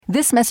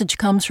This message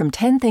comes from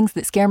 10 Things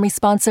That Scare Me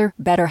sponsor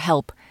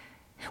BetterHelp.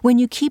 When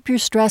you keep your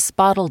stress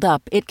bottled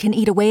up, it can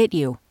eat away at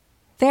you.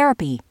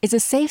 Therapy is a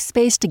safe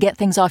space to get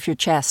things off your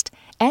chest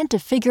and to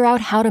figure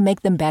out how to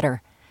make them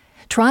better.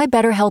 Try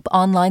BetterHelp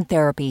Online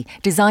Therapy,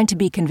 designed to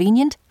be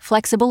convenient,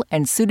 flexible,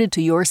 and suited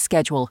to your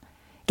schedule.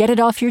 Get it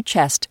off your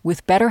chest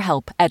with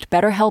BetterHelp at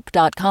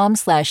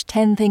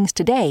betterhelp.com/10things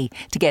today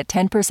to get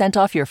 10%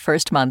 off your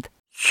first month.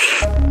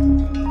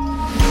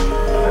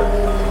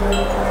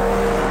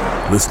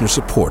 Listener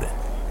supported.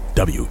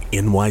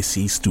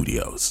 WNYC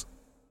Studios.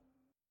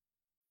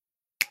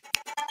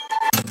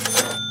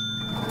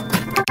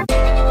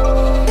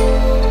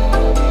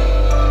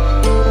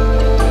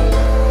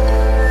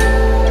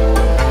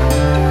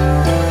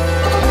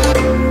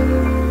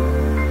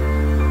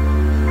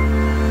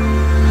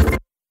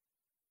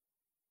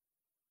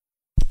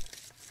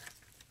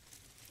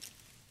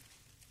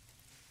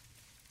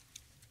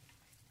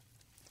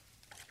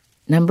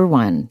 Number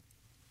 1,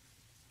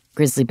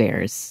 grizzly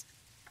bears,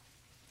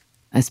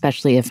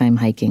 especially if I'm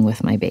hiking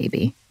with my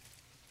baby.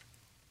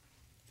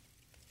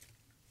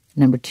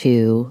 Number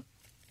 2,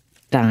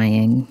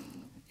 dying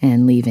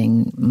and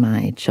leaving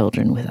my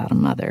children without a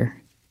mother.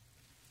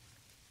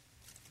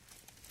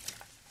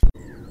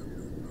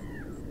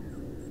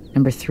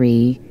 Number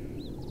 3,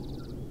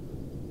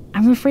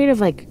 I'm afraid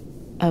of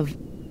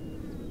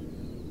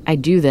I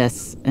do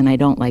this and I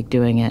don't like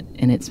doing it,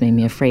 and it's made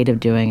me afraid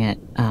of doing it,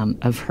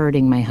 of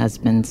hurting my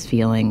husband's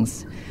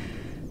feelings.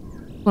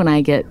 When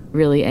I get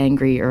really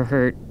angry or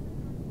hurt,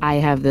 I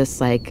have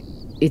this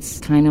it's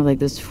kind of like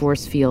this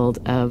force field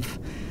of,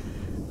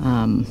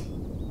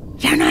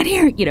 you're not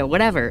here,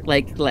 whatever,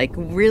 like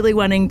really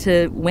wanting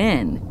to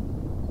win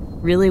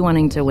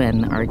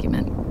the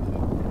argument.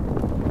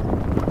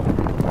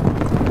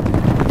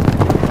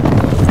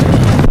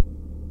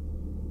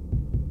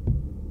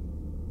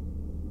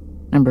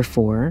 Number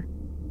 4,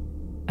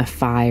 a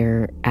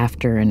fire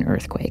after an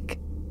earthquake.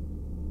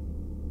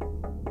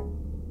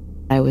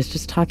 I was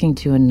just talking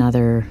to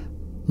another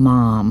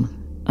mom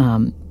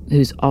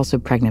who's also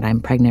pregnant. I'm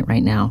pregnant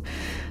right now.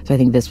 So I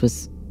think this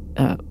was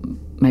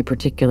my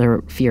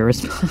particular fear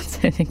response,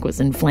 I think, was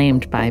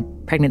inflamed by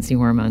pregnancy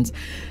hormones.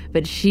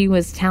 But she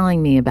was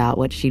telling me about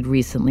what she'd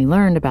recently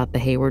learned about the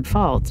Hayward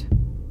Fault.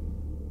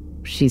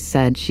 She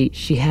said what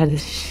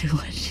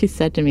she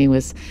said to me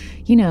was,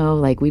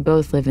 we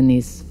both live in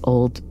these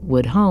old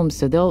wood homes,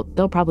 so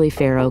they'll probably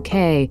fare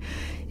okay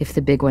if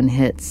the big one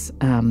hits.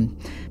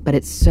 But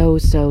it's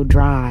so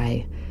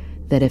dry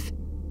that if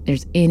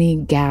there's any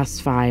gas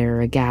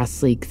fire, a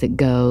gas leak that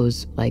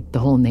goes, the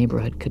whole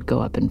neighborhood could go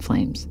up in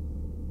flames.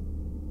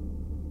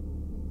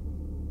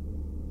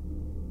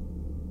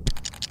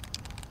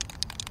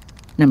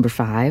 Number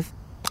 5,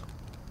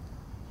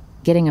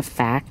 getting a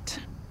fact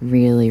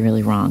really,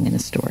 really wrong in a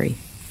story.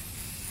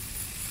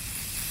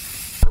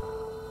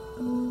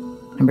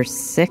 Number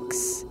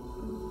 6,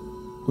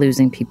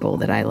 losing people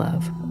that I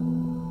love.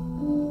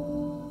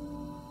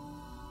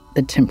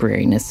 The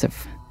temporariness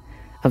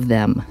of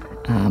them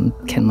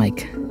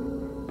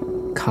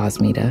can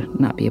cause me to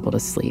not be able to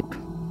sleep.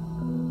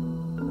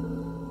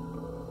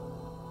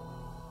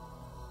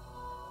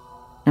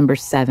 Number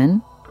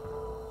 7,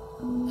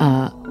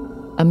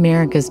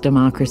 America's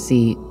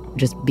democracy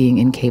just being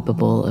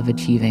incapable of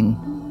achieving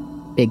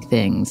big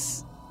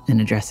things and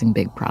addressing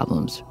big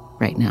problems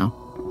right now.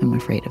 I'm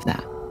afraid of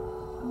that.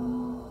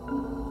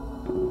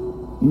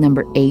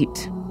 Number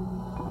 8,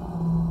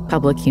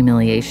 public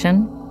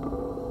humiliation.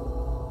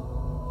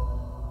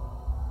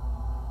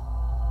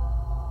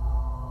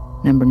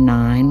 Number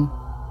 9,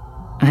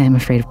 I am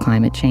afraid of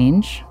climate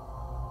change.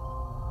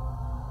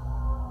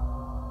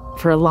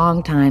 For a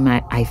long time,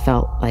 I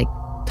felt like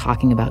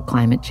talking about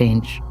climate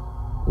change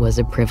was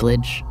a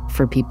privilege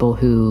for people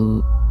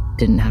who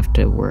didn't have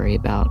to worry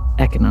about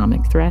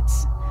economic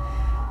threats.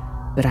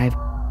 But I've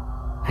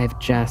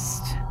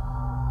just,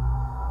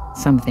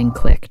 something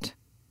clicked.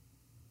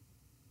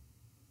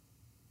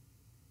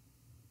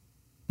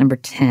 Number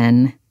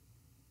 10,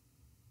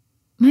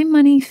 my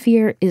money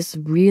fear is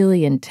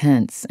really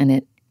intense,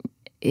 and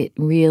it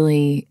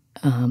really,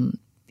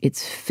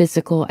 it's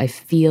physical. I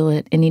feel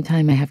it.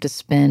 Anytime I have to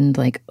spend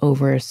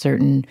over a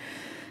certain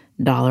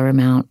dollar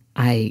amount,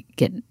 I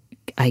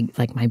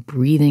my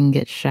breathing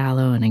gets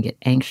shallow and I get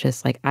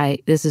anxious.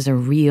 This is a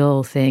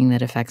real thing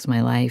that affects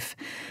my life.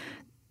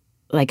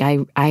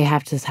 I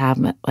have to have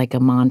a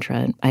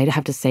mantra. I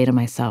have to say to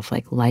myself,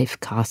 life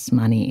costs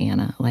money,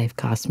 Anna. Life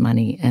costs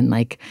money. And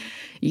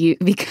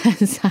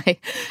because I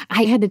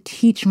had to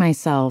teach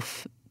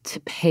myself to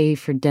pay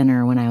for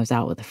dinner when I was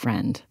out with a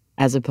friend,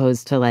 as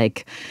opposed to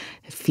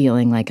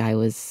feeling like I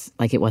was,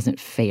 it wasn't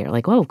fair.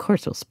 Well, of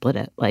course we'll split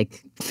it.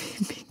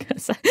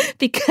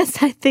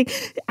 Because I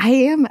think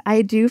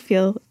I do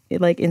feel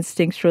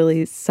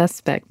instinctually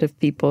suspect of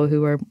people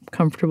who are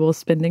comfortable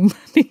spending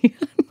money.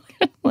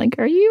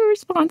 Are you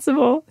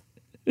responsible?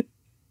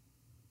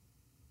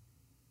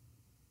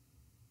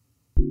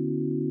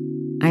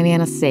 I'm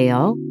Anna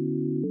Sale,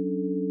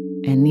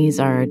 and these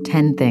are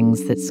 10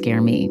 things that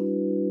scare me.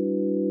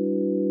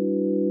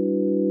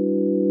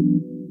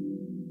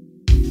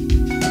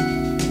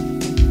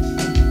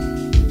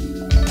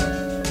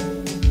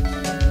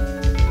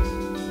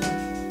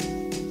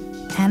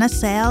 Anna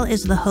Sale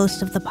is the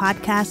host of the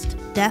podcast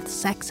Death,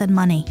 Sex, and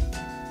Money.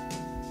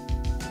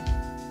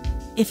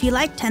 If you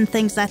like 10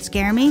 Things That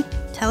Scare Me,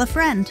 tell a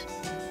friend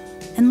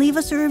and leave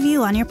us a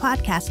review on your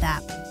podcast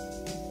app.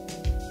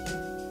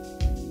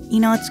 You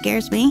know what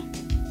scares me?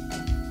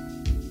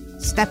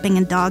 Stepping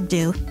in dog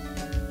dew.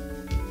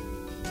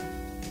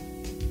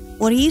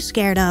 What are you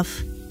scared of?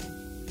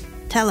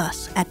 Tell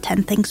us at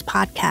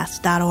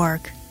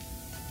 10thingspodcast.org.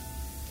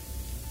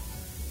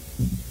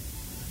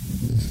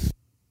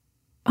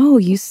 Oh,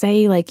 you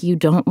say like you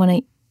don't want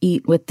to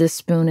eat with this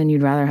spoon and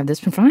you'd rather have this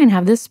spoon? Fine,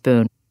 have this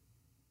spoon.